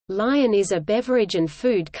Lion is a beverage and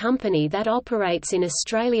food company that operates in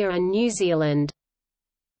Australia and New Zealand.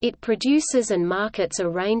 It produces and markets a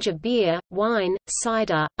range of beer, wine,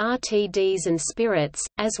 cider, RTDs and spirits,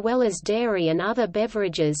 as well as dairy and other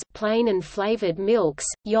beverages, plain and flavoured milks,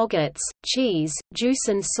 yogurts, cheese, juice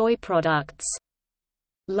and soy products.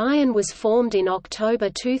 Lion was formed in October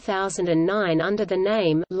 2009 under the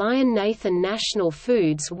name Lion Nathan National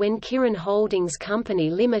Foods when Kirin Holdings Company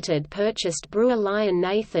Limited purchased brewer Lion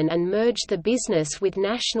Nathan and merged the business with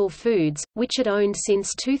National Foods, which it owned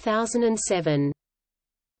since 2007.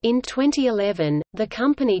 In 2011, the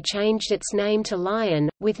company changed its name to Lion,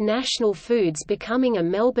 with National Foods becoming a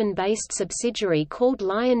Melbourne-based subsidiary called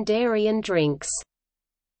Lion Dairy and Drinks.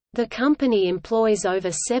 The company employs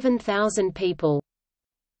over 7,000 people.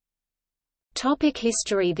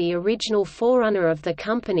 History. The original forerunner of the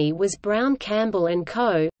company was Brown Campbell &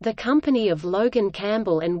 Co., the company of Logan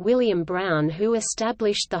Campbell and William Brown, who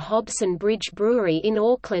established the Hobson Bridge Brewery in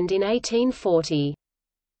Auckland in 1840.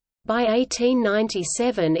 By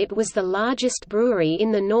 1897 it was the largest brewery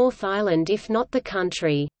in the North Island if not the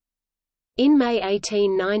country. In May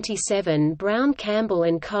 1897 Brown Campbell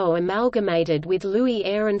 & Co. amalgamated with Louis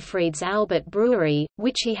Ehrenfried's Albert Brewery,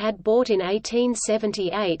 which he had bought in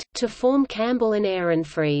 1878, to form Campbell &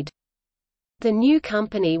 Ehrenfried. The new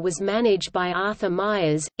company was managed by Arthur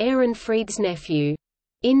Myers, Ehrenfried's nephew.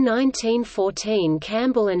 In 1914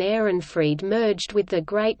 Campbell & Ehrenfried merged with the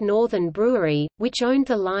Great Northern Brewery, which owned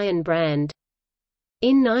the Lion brand.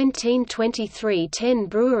 In 1923 10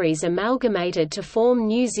 breweries amalgamated to form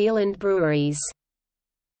New Zealand Breweries.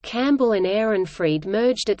 Campbell & Ehrenfried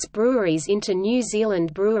merged its breweries into New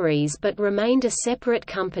Zealand Breweries but remained a separate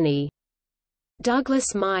company.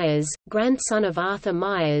 Douglas Myers, grandson of Arthur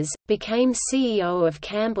Myers, became CEO of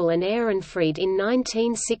Campbell & Ehrenfried in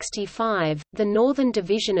 1965. The Northern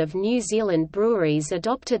Division of New Zealand Breweries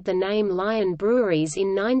adopted the name Lion Breweries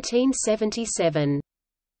in 1977.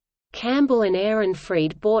 Campbell &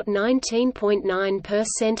 Ehrenfried bought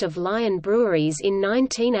 19.9% of Lion Breweries in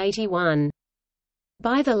 1981.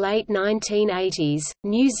 By the late 1980s,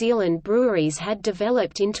 New Zealand Breweries had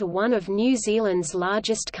developed into one of New Zealand's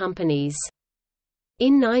largest companies.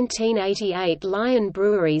 In 1988 Lion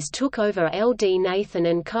Breweries took over LD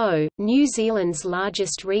Nathan & Co., New Zealand's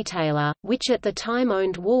largest retailer, which at the time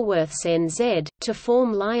owned Woolworths NZ, to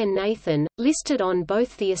form Lion Nathan, listed on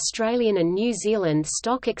both the Australian and New Zealand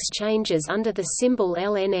stock exchanges under the symbol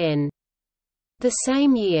LNN. The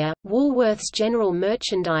same year, Woolworths' general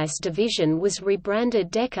merchandise division was rebranded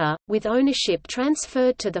Decca, with ownership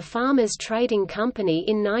transferred to the Farmers Trading Company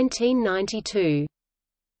in 1992.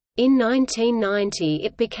 In 1990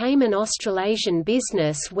 it became an Australasian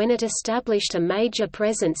business when it established a major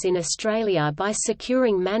presence in Australia by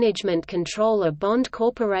securing management control of Bond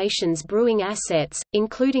Corporation's brewing assets,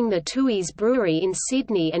 including the Tooheys Brewery in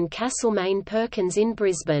Sydney and Castlemaine Perkins in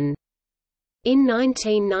Brisbane. In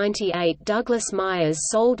 1998 Douglas Myers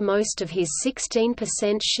sold most of his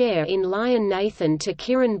 16% share in Lion Nathan to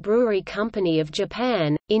Kirin Brewery Company of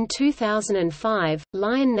Japan. In 2005,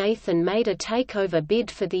 Lion Nathan made a takeover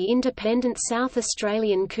bid for the independent South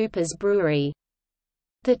Australian Coopers Brewery.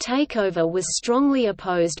 The takeover was strongly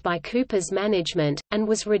opposed by Coopers management, and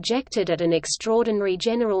was rejected at an extraordinary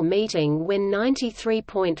general meeting when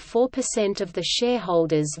 93.4% of the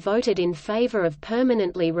shareholders voted in favour of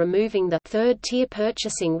permanently removing the third-tier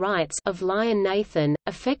purchasing rights of Lion Nathan,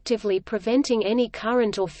 effectively preventing any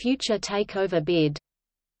current or future takeover bid.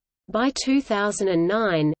 By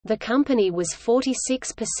 2009, the company was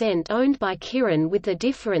 46% owned by Kirin, with the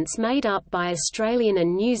difference made up by Australian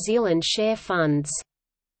and New Zealand share funds.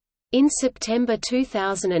 In September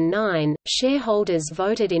 2009, shareholders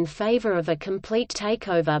voted in favor of a complete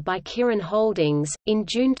takeover by Kirin Holdings. In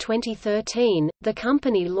June 2013, the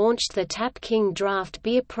company launched the Tap King draft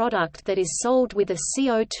beer product that is sold with a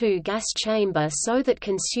CO2 gas chamber so that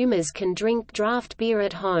consumers can drink draft beer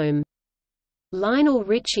at home. Lionel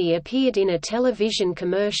Richie appeared in a television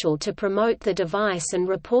commercial to promote the device and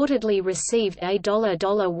reportedly received a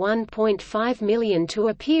 $1.5 million to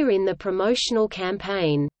appear in the promotional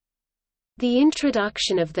campaign. The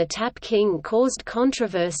introduction of the Tap King caused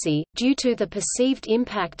controversy, due to the perceived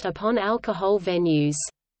impact upon alcohol venues.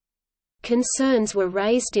 Concerns were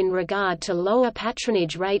raised in regard to lower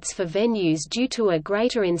patronage rates for venues due to a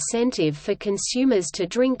greater incentive for consumers to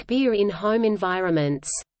drink beer in home environments.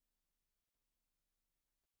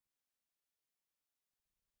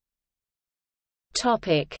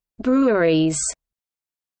 Breweries.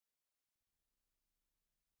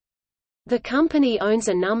 The company owns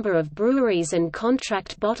a number of breweries and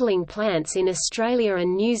contract bottling plants in Australia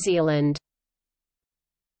and New Zealand.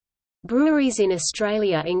 Breweries in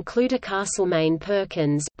Australia include Castlemaine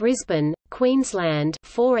Perkins, Brisbane, Queensland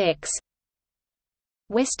 4X,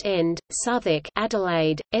 West End, Southwark,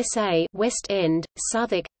 Adelaide, SA, West End,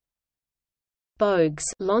 Southwark, Boags,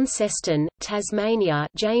 Launceston, Tasmania,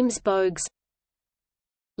 James Boags,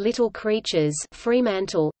 Little Creatures,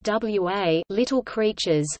 Fremantle, WA, Little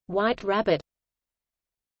Creatures, White Rabbit,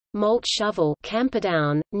 Malt Shovel,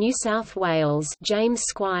 Camperdown, New South Wales, James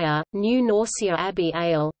Squire, New Norcia Abbey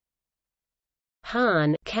Ale,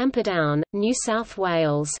 Hahn, Camperdown, New South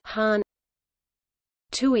Wales, Hahn,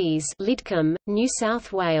 Tooheys, Lidcombe, New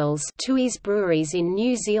South Wales. Tooheys breweries in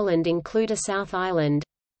New Zealand include a South Island,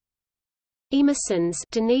 Emerson's,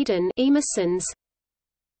 Dunedin, Emerson's,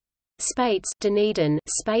 Speight's, Dunedin,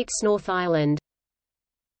 Speight's, North Island,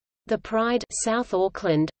 The Pride, South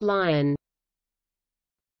Auckland, Lion.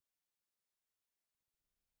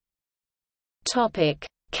 Topic: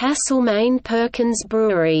 Castlemaine Perkins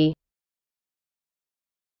Brewery.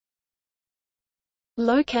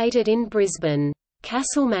 Located in Brisbane.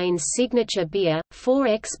 Castlemaine's signature beer,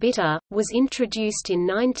 4X Bitter, was introduced in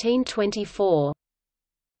 1924.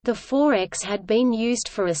 The 4X had been used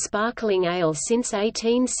for a sparkling ale since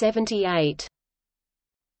 1878.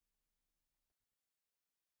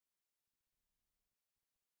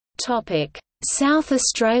 South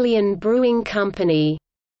Australian Brewing Company.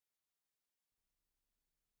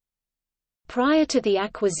 Prior to the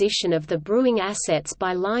acquisition of the brewing assets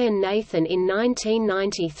by Lion Nathan in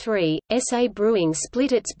 1993, SA Brewing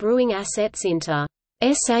split its brewing assets into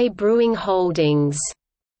SA Brewing Holdings,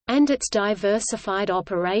 and its diversified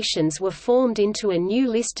operations were formed into a new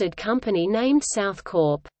listed company named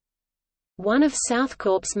Southcorp. One of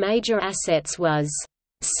Southcorp's major assets was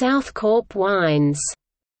Southcorp Wines,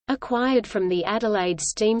 acquired from the Adelaide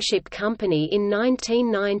Steamship Company in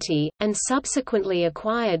 1990, and subsequently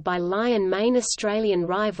acquired by Lion main Australian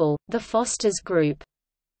rival, the Foster's Group.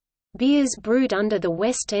 Beers brewed under the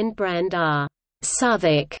West End brand are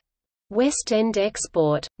Southwark, West End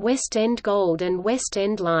Export, West End Gold and West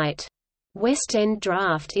End Light. West End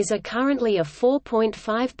Draught is currently a 4.5%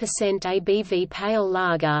 ABV pale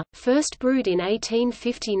lager, first brewed in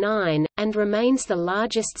 1859, and remains the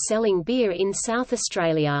largest selling beer in South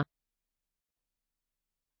Australia.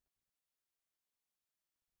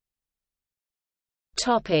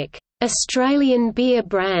 Australian beer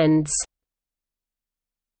brands.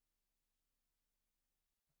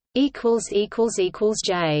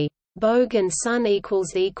 J. Boag and Son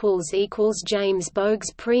James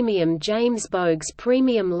Boag's Premium, James Boag's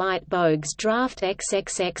Premium Light, Boag's Draft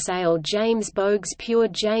XXX Ale, James Boag's Pure,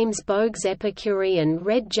 James Boag's Epicurean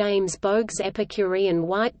Red, James Boag's Epicurean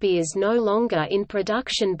White. Beers no longer in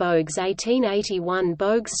production: Boag's 1881,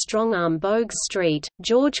 Boag's Strongarm, Boag's Street,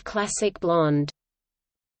 George Classic Blonde.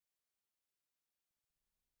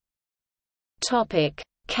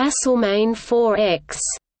 Castlemaine 4X.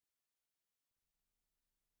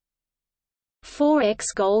 4X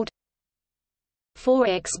Gold,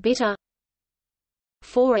 4X Bitter,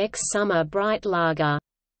 4X Summer Bright Lager.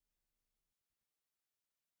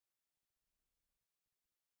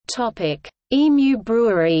 Emu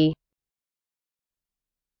Brewery.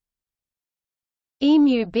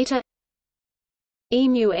 Emu Bitter,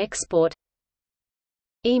 Emu Export,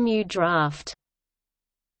 Emu Draft.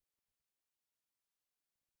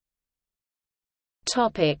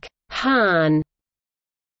 Hahn.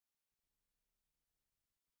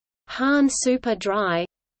 Hahn Super Dry,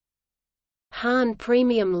 Hahn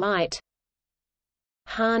Premium Light,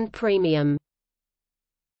 Hahn Premium.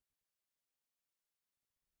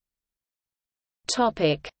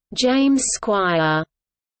 James Squire.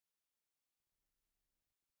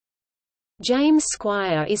 James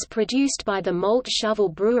Squire is produced by the Malt Shovel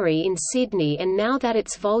Brewery in Sydney, and now that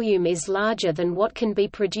its volume is larger than what can be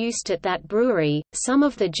produced at that brewery, some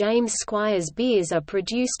of the James Squire's beers are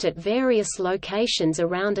produced at various locations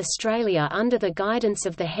around Australia under the guidance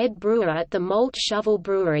of the head brewer at the Malt Shovel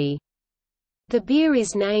Brewery. The beer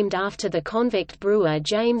is named after the convict brewer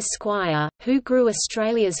James Squire, who grew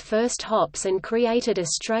Australia's first hops and created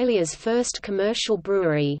Australia's first commercial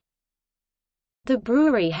brewery. The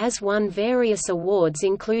brewery has won various awards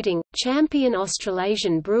including, Champion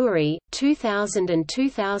Australasian Brewery, 2000 and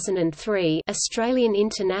 2003 Australian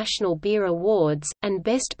International Beer Awards, and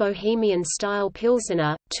Best Bohemian Style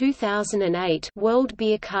Pilsner, 2008 World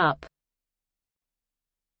Beer Cup.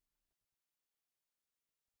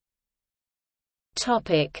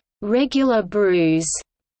 Regular Brews.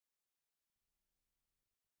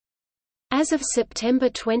 As of September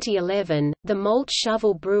 2011, the Malt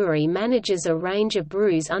Shovel Brewery manages a range of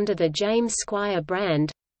brews under the James Squire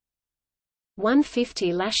brand: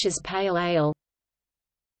 150 Lashes Pale Ale,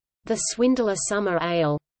 the Swindler Summer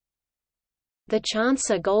Ale, the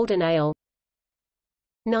Chancer Golden Ale,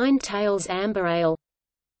 Nine Tails Amber Ale,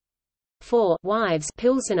 Four Wives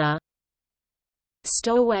Pilsener,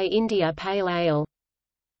 Stowaway India Pale Ale,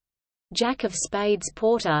 Jack of Spades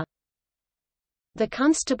Porter, the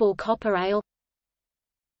Constable Copper Ale,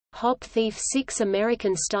 Hop Thief 6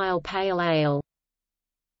 American Style Pale Ale.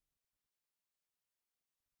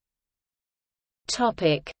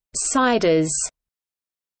 Ciders: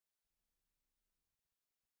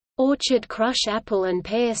 Orchard Crush Apple and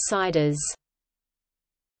Pear Ciders.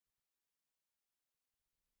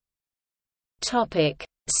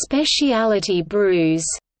 Speciality brews.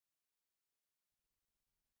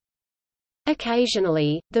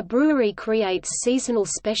 Occasionally, the brewery creates seasonal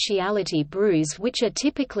specialty brews which are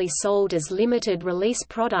typically sold as limited-release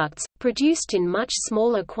products, produced in much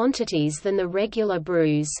smaller quantities than the regular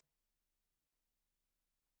brews.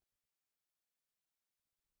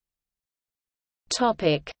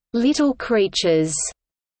 Little Creatures.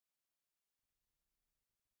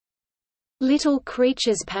 Little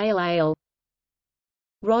Creatures Pale Ale,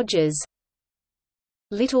 Rogers,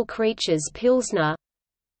 Little Creatures Pilsner,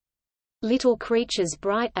 Little Creatures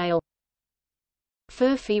Bright Ale,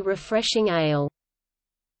 Furphy Refreshing Ale.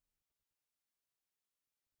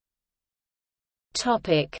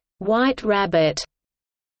 White Rabbit.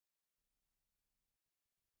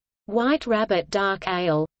 White Rabbit Dark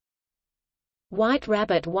Ale, White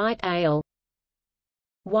Rabbit White Ale,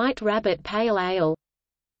 White Rabbit Pale Ale,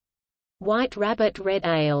 White Rabbit Red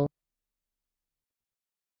Ale.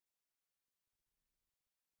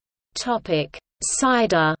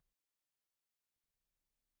 Cider.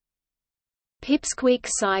 Pipsqueak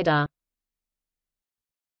Cider.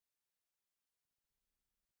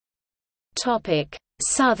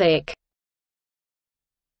 Southwark.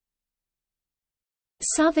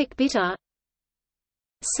 Southwark Bitter,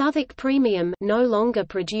 Southwark Premium no longer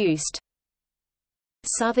produced,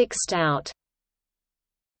 Southwark Stout.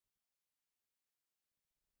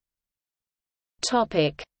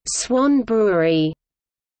 Swan Brewery.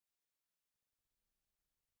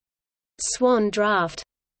 Swan Draught,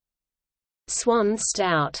 Swan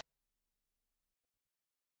Stout.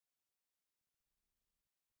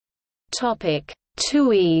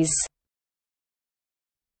 Tooheys.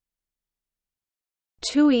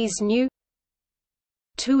 Tooheys New,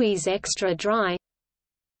 Tooheys Extra Dry,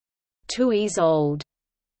 Tooheys Old.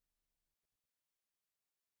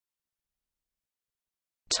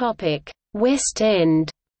 West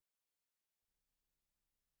End.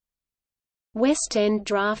 West End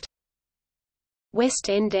Draft, West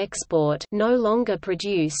End Export no longer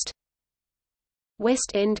produced,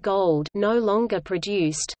 West End Gold no longer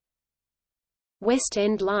produced, West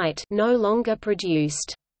End Light no longer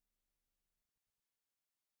produced.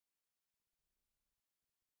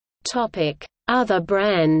 Other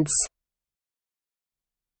brands.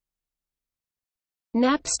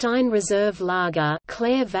 Knapstein Reserve Lager,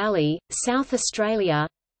 Clare Valley, South Australia.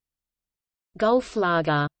 Gulf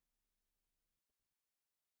Lager.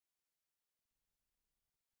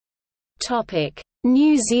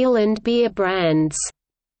 New Zealand beer brands.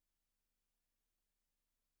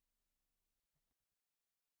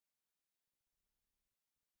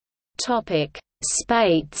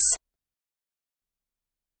 Speight's.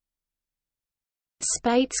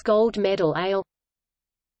 Speight's Gold Medal Ale,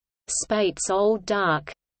 Speight's Old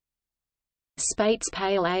Dark, Speight's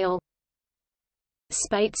Pale Ale,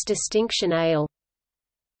 Speight's Distinction Ale,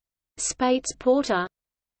 Speight's Porter,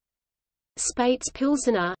 Speight's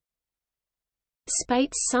Pilsener,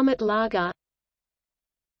 Speight's Summit Lager,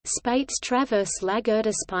 Speight's Traverse Lager.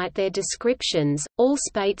 Despite their descriptions, all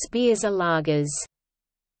Speight's beers are lagers.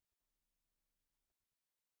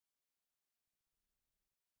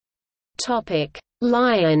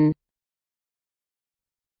 Lion.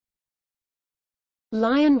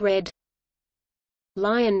 Lion Red,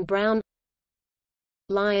 Lion Brown,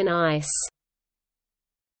 Lion Ice.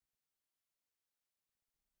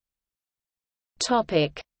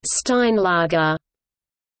 Steinlager.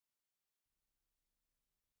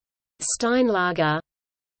 Steinlager,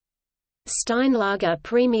 Steinlager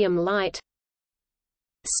Premium Light,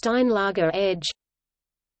 Steinlager Edge,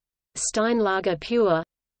 Steinlager Pure,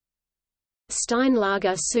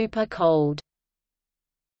 Steinlager Super Cold.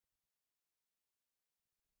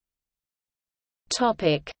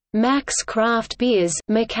 Max Craft Beers,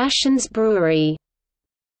 McCashins Brewery.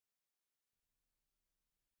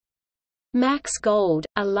 Max Gold,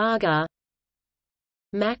 a lager.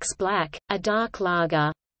 Max Black, a dark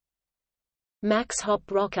lager. Max Hop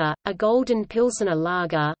Rocker, a golden pilsner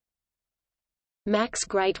lager. Max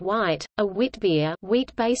Great White, a wheat beer,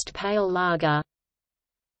 wheat-based pale lager.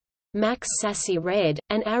 Max Sassy Red,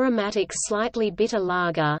 an aromatic slightly bitter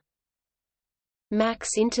lager. Max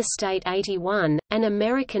Interstate 81, an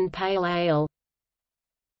American pale ale.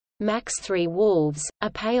 Max Three Wolves, a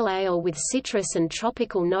pale ale with citrus and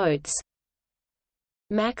tropical notes.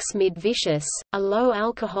 Max Mid-Vicious, a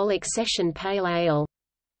low-alcoholic session pale ale.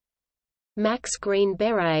 Max Green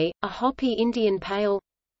Beret, a hoppy Indian pale.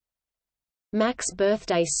 Max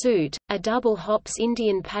Birthday Suit, a double hops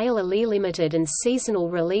Indian pale ale. Limited and seasonal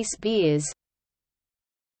release beers.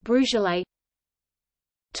 Beaujolais,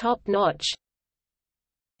 Top Notch,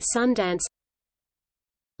 Sundance,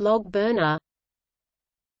 Log Burner,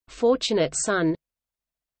 Fortunate Son.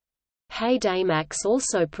 Heyday. Max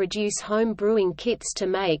also produce home brewing kits to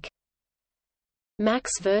make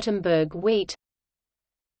Max Württemberg Wheat,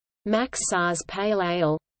 Max Saaz Pale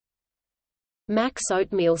Ale, Max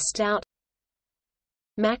Oatmeal Stout,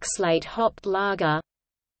 Max Late Hopped Lager,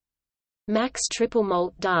 Max Triple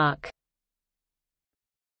Malt Dark.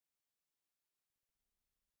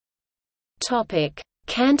 Topic: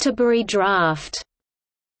 Canterbury Draught.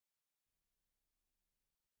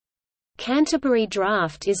 Canterbury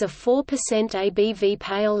Draught is a 4% ABV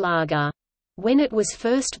pale lager. When it was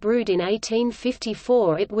first brewed in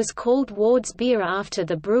 1854, it was called Ward's beer after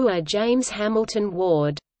the brewer James Hamilton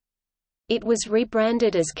Ward. It was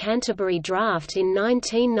rebranded as Canterbury Draught in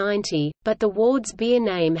 1990, but the Ward's beer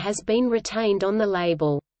name has been retained on the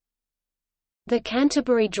label. The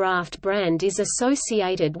Canterbury Draught brand is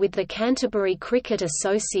associated with the Canterbury Cricket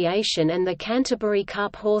Association and the Canterbury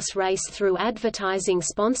Cup horse race through advertising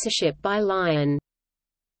sponsorship by Lion.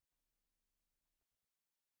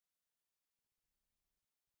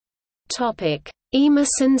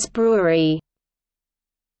 Emerson's Brewery.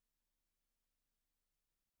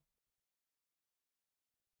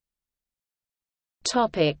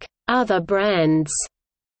 Other brands.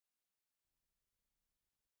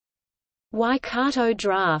 Waikato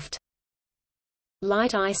Draught,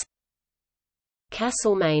 Light Ice,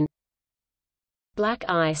 Castlemaine, Black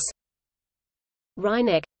Ice,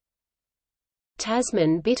 Rhineck,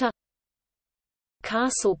 Tasman Bitter,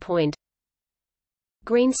 Castle Point,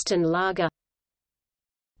 Greenstone Lager,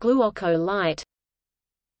 Gluoco Light,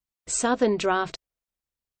 Southern Draft,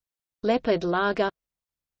 Leopard Lager,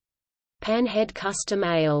 Panhead Custom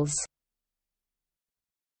Ales.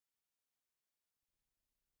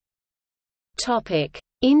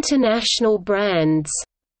 International brands.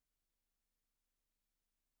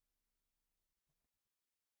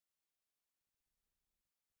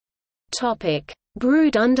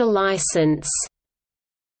 Brewed under license.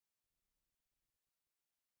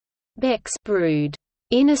 Beck's brewed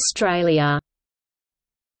in Australia.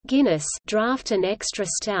 Guinness Draft and Extra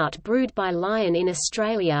Stout brewed by Lion in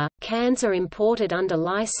Australia. Cans are imported under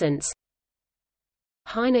license.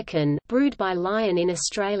 Heineken brewed by Lion in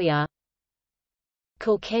Australia.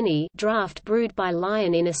 Kilkenny Draft brewed by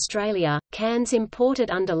Lion in Australia, cans imported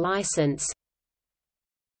under license.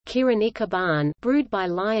 Kirin brewed by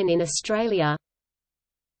Lion in Australia.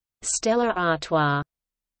 Stella Artois.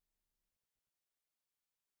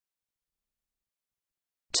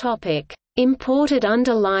 Topic: Imported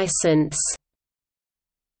under license.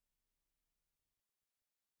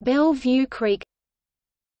 Bellevue Creek,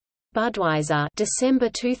 Budweiser December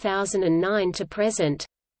 2009 to present.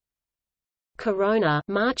 Corona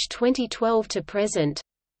March 2012 to present.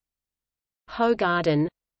 Hoegaarden,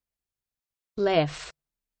 Lef.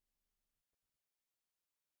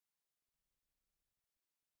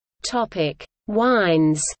 Topic: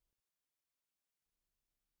 Wines.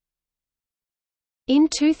 In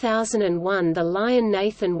 2001, the Lion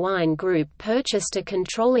Nathan Wine Group purchased a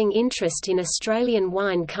controlling interest in Australian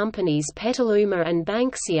wine companies Petaluma and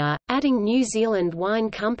Banksia, adding New Zealand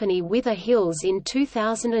wine company Wither Hills in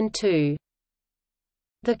 2002.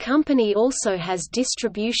 The company also has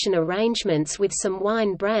distribution arrangements with some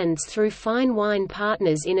wine brands through Fine Wine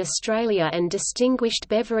Partners in Australia and Distinguished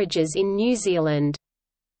Beverages in New Zealand.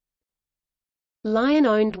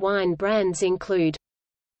 Lion-owned wine brands include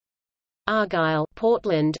Argyle,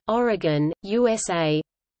 Portland, Oregon, USA;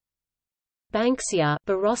 Banksia,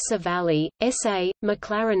 Barossa Valley, SA;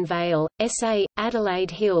 McLaren Vale, SA;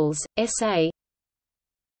 Adelaide Hills, SA;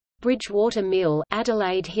 Bridgewater Mill,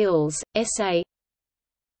 Adelaide Hills, SA;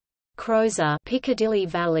 Crozer, Piccadilly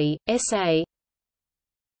Valley, SA;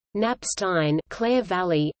 Knapstein, Clare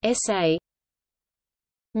Valley, SA;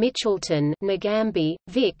 Mitchelton, Ngambie,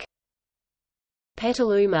 Vic;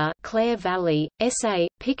 Petaluma, Clare Valley, SA;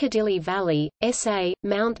 Piccadilly Valley, SA;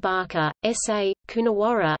 Mount Barker, SA;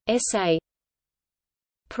 Coonawarra, SA;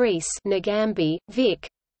 Preece, Ngambie, Vic;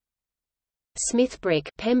 Smithbrick,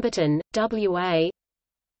 Pemberton, WA;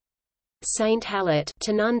 St Hallett,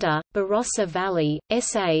 Tanunda, Barossa Valley,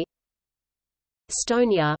 SA.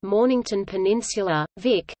 Stonia, Mornington Peninsula,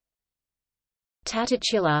 Vic.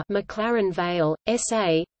 Tatachilla, McLaren Vale,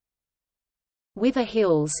 SA. Wither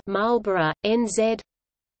Hills, Marlborough, NZ.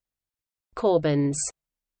 Corbins.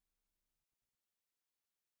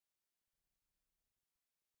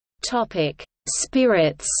 Topic: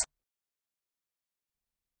 Spirits.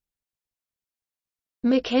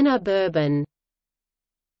 McKenna Bourbon.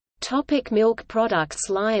 Topic: milk products.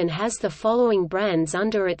 Lion has the following brands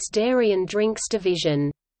under its dairy and drinks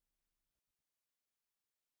division.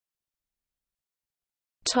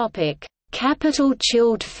 Topic: Capital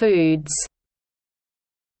Chilled Foods.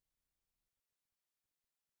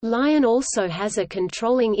 Lion also has a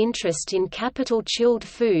controlling interest in Capital Chilled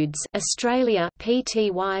Foods Australia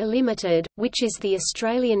Pty Limited, which is the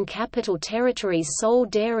Australian Capital Territory's sole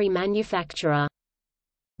dairy manufacturer.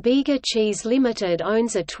 Bega Cheese Limited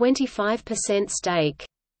owns a 25% stake.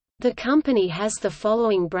 The company has the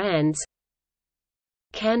following brands: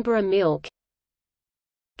 Canberra Milk,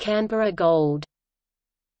 Canberra Gold.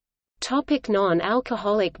 Topic: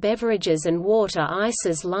 non-alcoholic beverages and water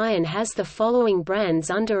ices. Lion has the following brands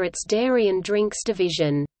under its dairy and drinks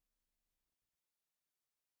division.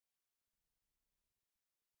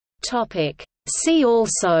 Topic: See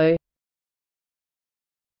also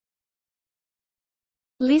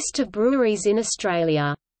List of breweries in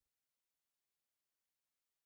Australia.